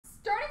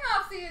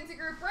CNC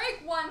group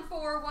break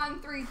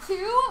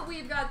 14132.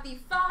 We've got the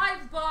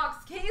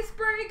 5-box case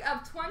break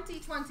of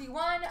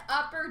 2021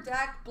 Upper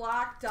Deck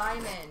Black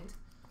Diamond.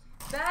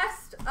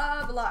 Best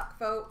of luck,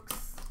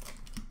 folks.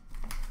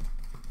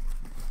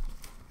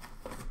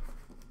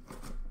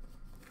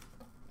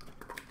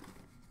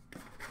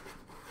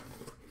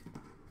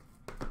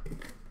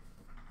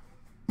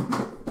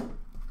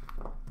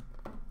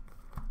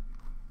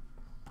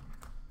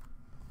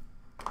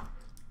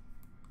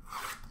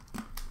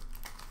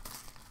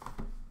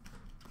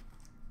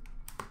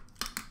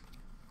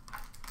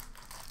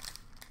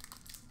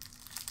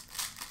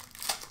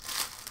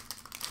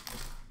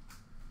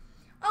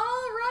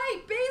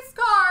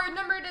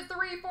 Number to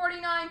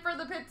 349 for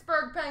the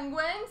Pittsburgh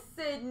Penguins,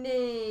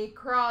 Sidney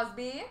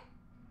Crosby.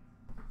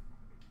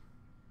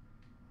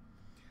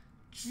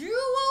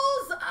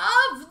 Jewels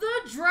of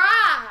the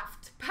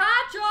Draft,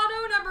 patch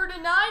auto number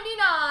to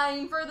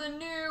 99 for the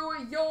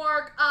New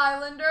York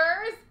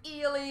Islanders,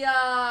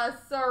 Ilya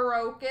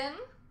Sorokin.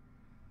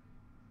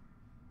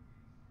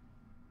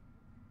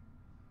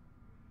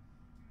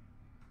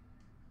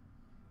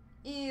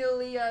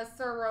 Ilya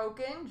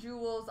Sorokin,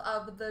 Jewels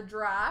of the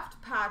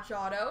Draft, patch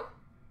auto.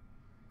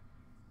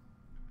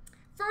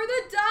 For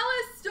the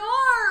Dallas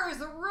Stars,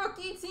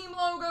 rookie team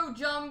logo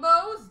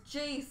jumbos,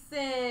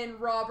 Jason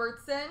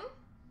Robertson.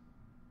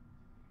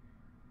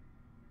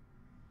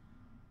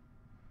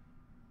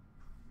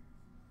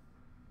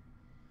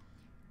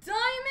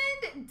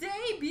 Diamond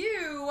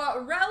debut,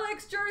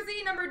 relics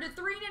jersey number to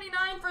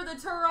 399 for the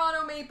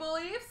Toronto Maple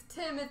Leafs,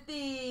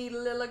 Timothy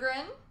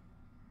Liljegren.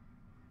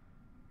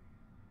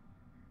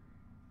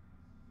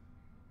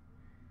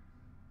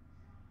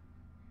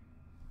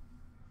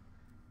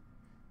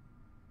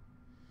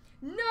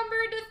 Number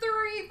to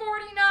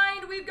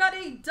 349, we've got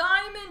a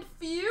Diamond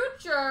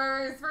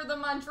Futures for the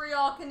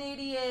Montreal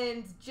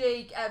Canadiens,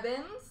 Jake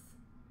Evans.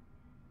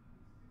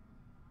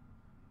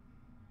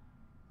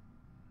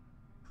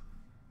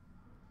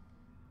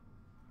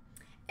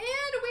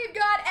 And we've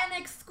got an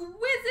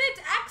exquisite,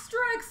 extra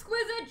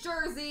exquisite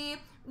jersey,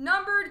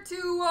 numbered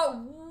to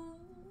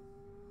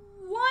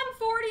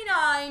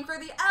 149 for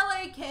the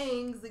LA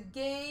Kings,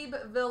 Gabe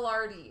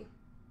Vilardi.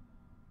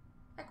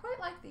 I quite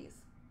like these.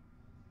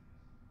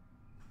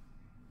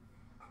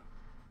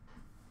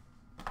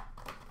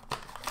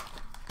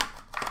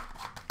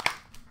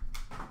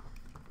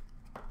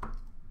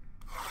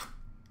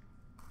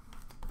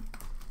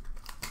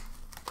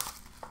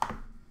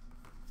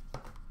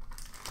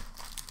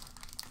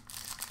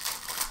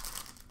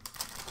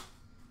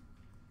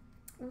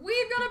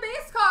 We've got a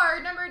base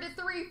card, number to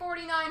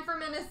 349 for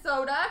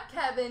Minnesota,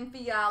 Kevin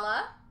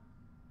Fiala.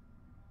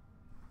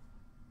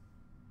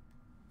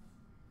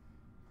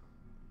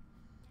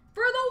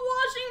 For the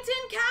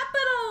Washington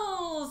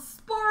Capitals,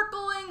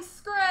 sparkling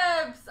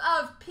scripts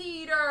of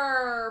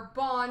Peter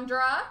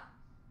Bondra.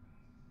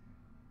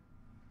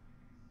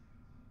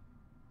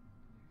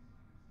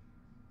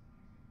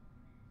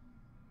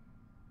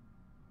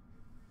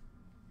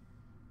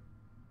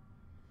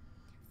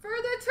 For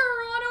the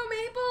Toronto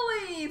Maple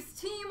Leafs,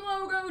 team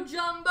logo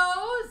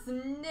jumbos,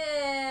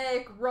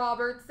 Nick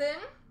Robertson.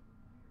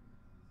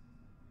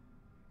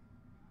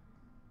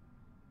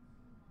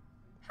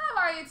 How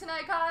are you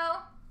tonight,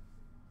 Kyle?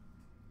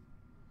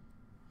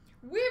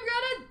 We've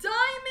got a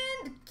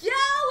Diamond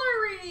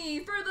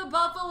Gallery for the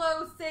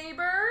Buffalo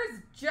Sabres,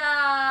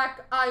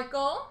 Jack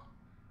Eichel.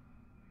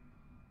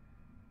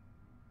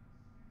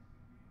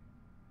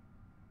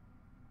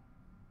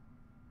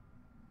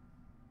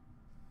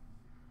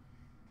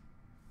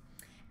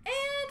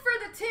 And for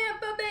the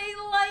Tampa Bay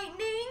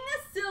Lightning,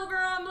 silver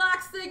on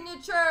black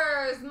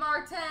signatures,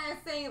 Martin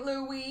St.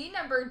 Louis,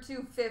 number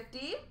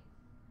 250.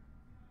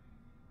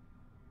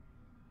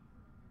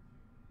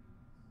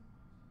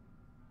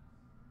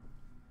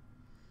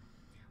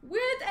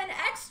 With an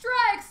extra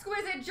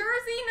exquisite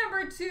jersey,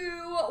 number to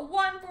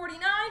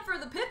 149 for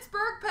the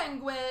Pittsburgh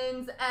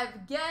Penguins,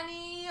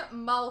 Evgeny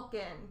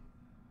Malkin.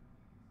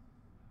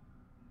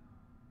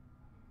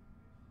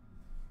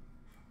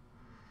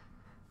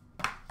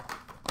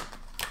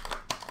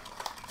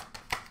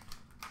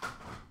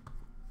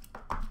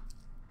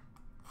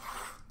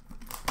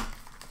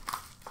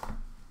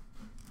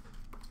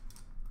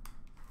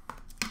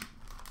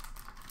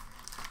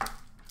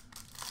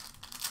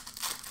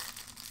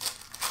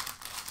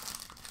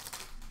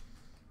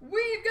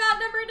 We've got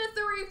number to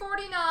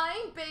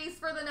 349, base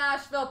for the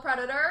Nashville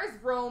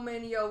Predators,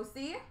 Roman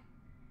Josi.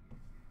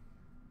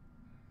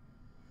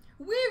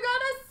 We've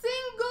got a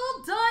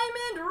single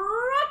diamond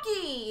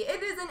rookie.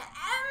 It is an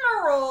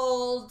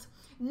emerald,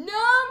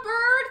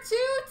 number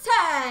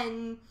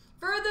 210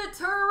 for the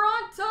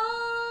Toronto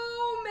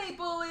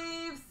Maple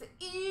Leafs,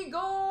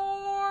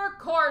 Igor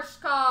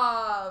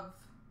Korshkov.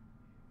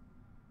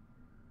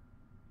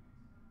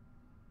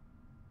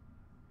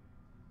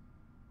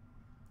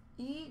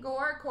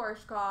 Igor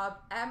Korshkov,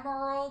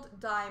 Emerald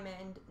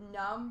Diamond,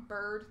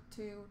 numbered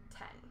to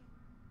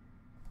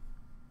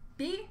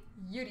 10.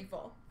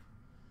 Beautiful.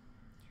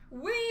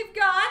 We've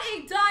got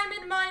a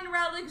Diamond Mine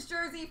Relics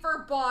jersey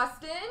for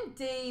Boston,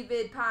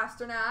 David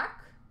Pasternak.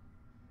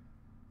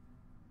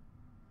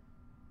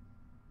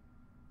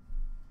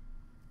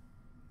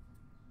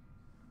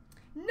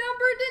 Number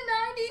to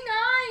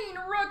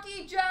 99,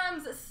 Rookie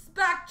Gems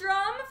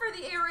Spectrum for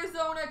the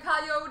Arizona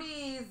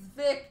Coyotes,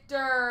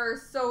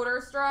 Victor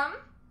Soderstrom.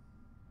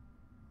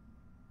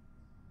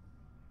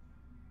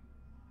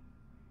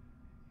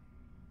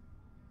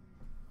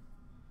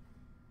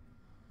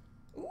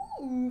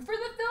 Ooh, for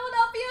the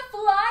Philadelphia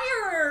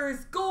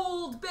Flyers,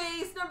 gold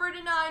base, number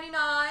to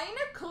 99,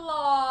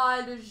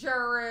 Claude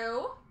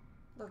Giroux.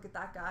 Look at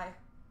that guy.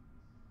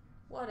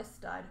 What a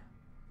stud.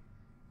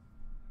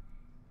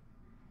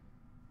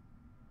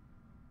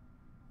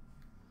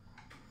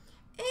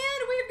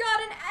 And we've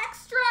got an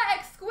extra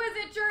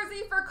exquisite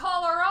jersey for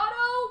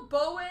Colorado,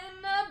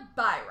 Bowen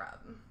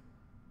Byram.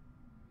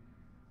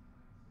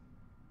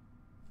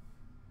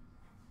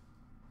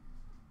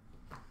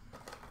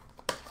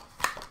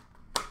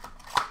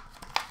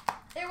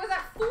 It was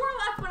at 4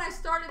 left when I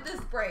started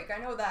this break. I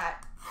know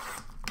that.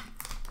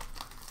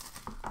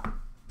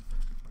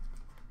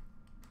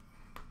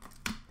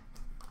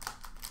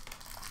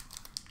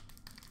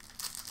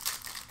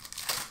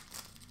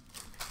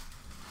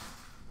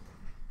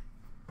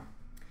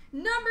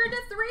 Number to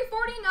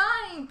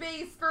 349,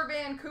 base for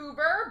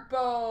Vancouver,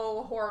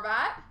 Bo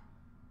Horvat.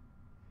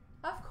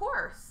 Of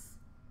course.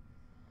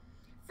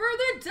 For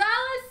the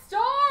Dallas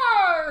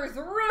Stars,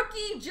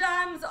 Rookie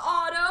Gems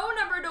Auto,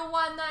 number to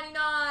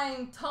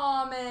 199,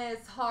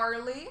 Thomas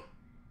Harley.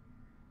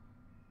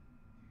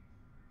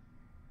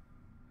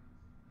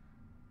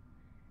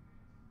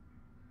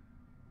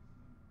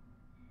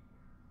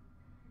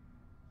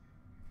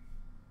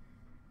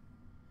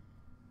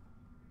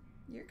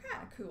 You're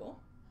kind of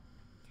cool.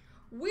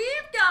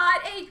 We've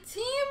got a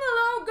Team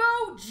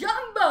Logo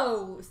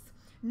Jumbos,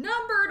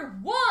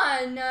 numbered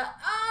 1 of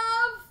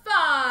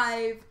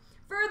 5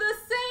 for the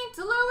St.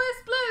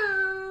 Louis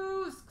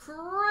Blues,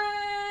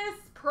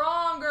 Chris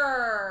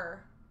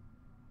Pronger.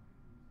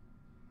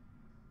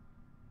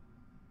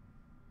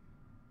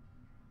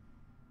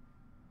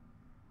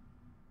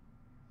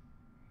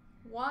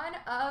 One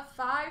of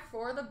 5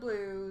 for the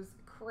Blues,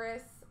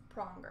 Chris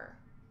Pronger.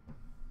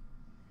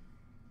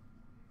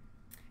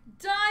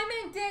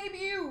 Diamond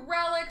debut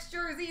relics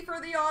jersey for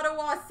the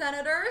Ottawa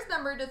Senators,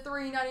 number to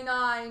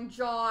 399,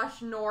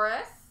 Josh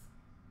Norris.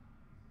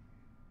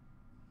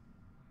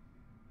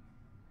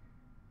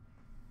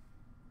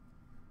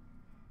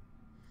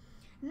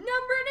 Number to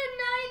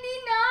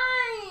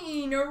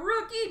 99,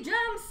 Rookie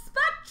Gem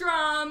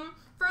Spectrum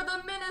for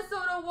the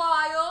Minnesota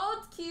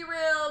Wild,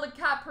 Kirill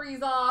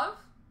Kaprizov.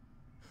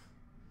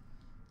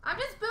 I'm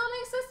just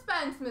building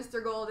suspense,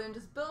 Mr. Golden.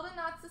 Just building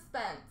that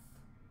suspense.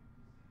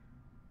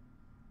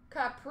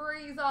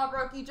 Kaprizov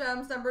Rookie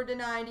Gems, number to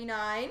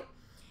 99. And for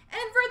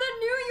the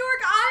New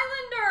York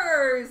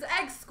Islanders,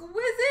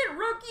 exquisite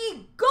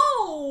rookie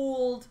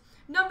gold,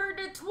 number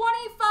to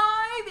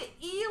 25,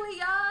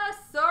 Ilya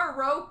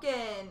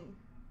Sorokin.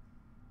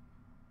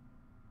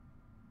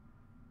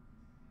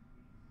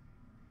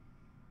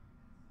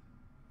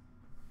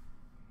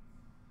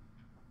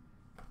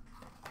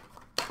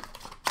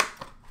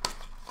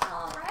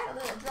 All right, a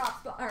little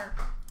drop spot, or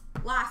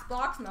last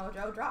box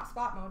mojo, drop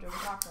spot mojo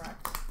was not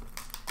correct.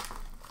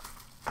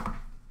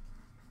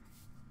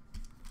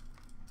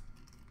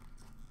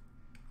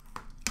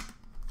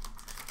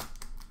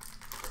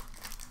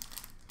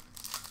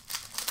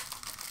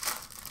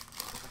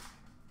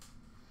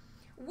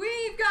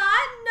 We've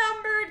got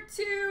number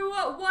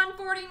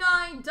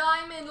 2/149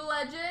 Diamond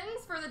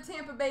Legends for the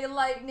Tampa Bay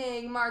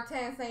Lightning,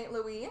 Martin St.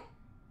 Louis.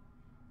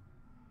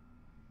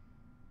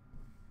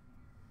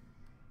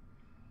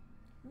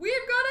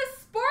 We've got a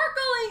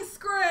Sparkling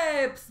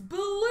Scripts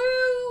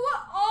Blue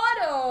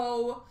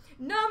Auto,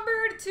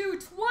 numbered to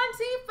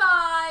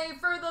 25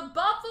 for the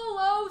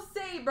Buffalo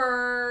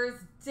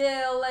Sabres,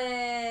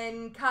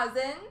 Dylan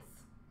Cousins.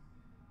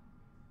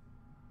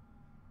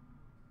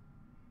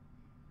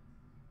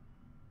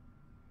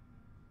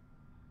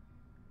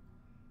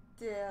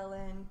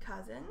 Dylan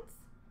Cousins.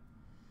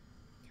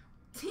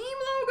 Team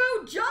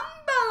Logo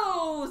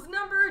Jumbos,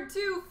 number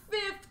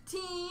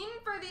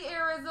 215 for the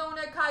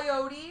Arizona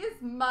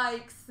Coyotes,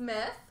 Mike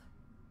Smith.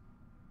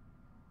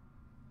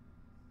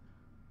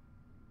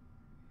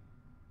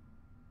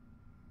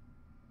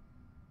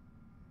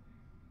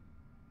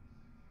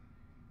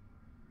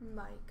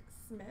 Mike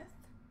Smith.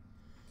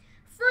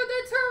 For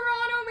the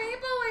Toronto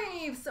Maple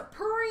Leafs,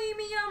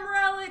 Premium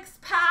Relics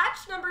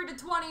Patch, number to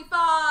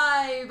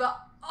 25,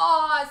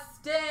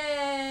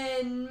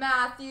 Austin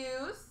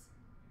Matthews.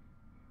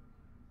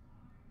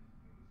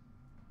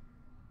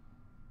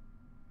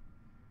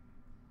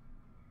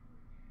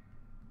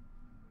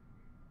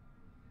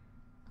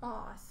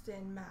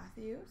 Austin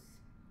Matthews.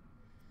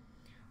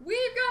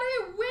 We've got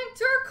a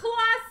Winter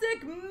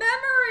Classic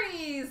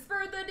Memories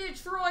for the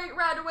Detroit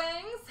Red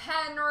Wings,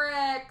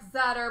 Henrik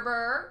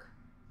Zetterberg.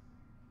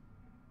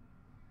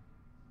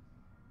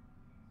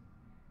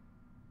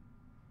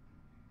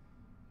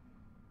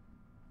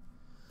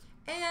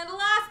 And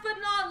last but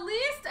not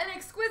least, an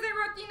exquisite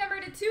rookie number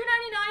to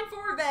 299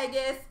 for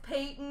Vegas,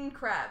 Peyton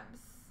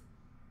Krebs.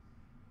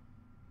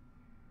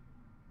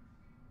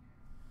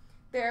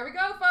 There we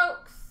go,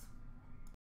 folks.